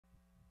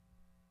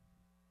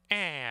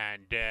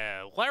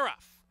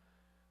Laroff.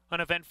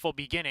 Uneventful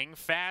beginning.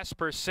 Fast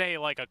per se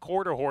like a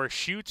quarter horse.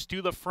 Shoots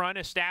to the front,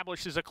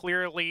 establishes a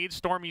clear lead.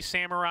 Stormy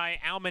Samurai,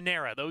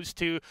 Almenara. Those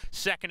two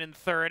second and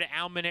third.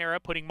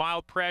 Almenara putting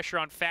mild pressure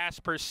on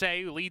Fast per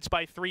se, who leads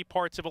by 3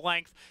 parts of a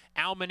length.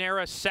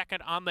 Almenara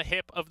second on the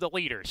hip of the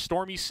leader.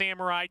 Stormy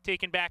Samurai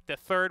taken back to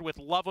third with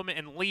Love 'Em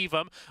and Leave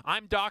 'Em.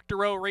 I'm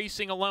Dr. O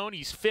racing alone.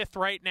 He's 5th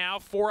right now.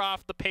 4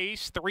 off the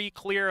pace. 3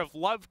 clear of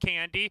Love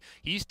Candy.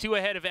 He's 2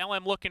 ahead of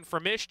LM Looking for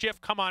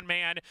Mischief. Come on,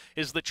 man,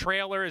 is the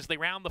trailer as they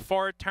round the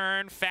far turn.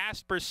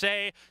 Fast per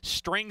se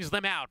strings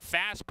them out.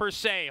 Fast per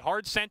se,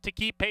 hard sent to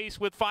keep pace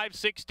with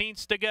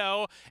 5/16 to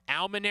go.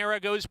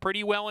 Almenara goes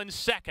pretty well in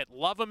second.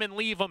 Love 'Em and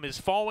Leave 'Em is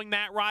following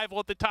that rival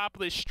at the top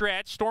of the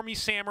stretch. Stormy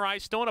Samurai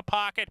still in a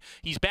pocket.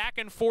 He's back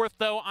and forth,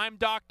 though. I'm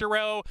Dr.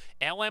 O.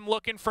 LM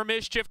Looking for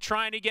Mischief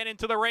trying to get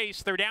into the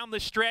race. They're down the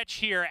stretch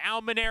here.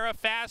 Almenara,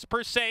 Fast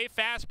per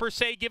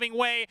se giving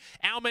way.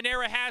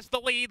 Almenara has the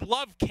lead.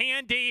 Love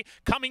Candy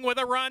coming with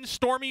a run.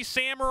 Stormy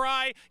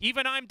Samurai,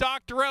 even I'm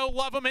Dr. O.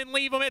 Love 'Em and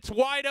Leave 'Em. It's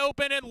wide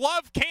open, and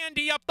Love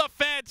Candy up the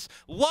fence.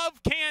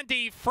 Love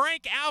Candy,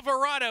 Frank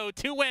Alvarado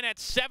to win at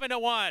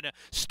 7-1.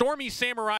 Stormy Samurai.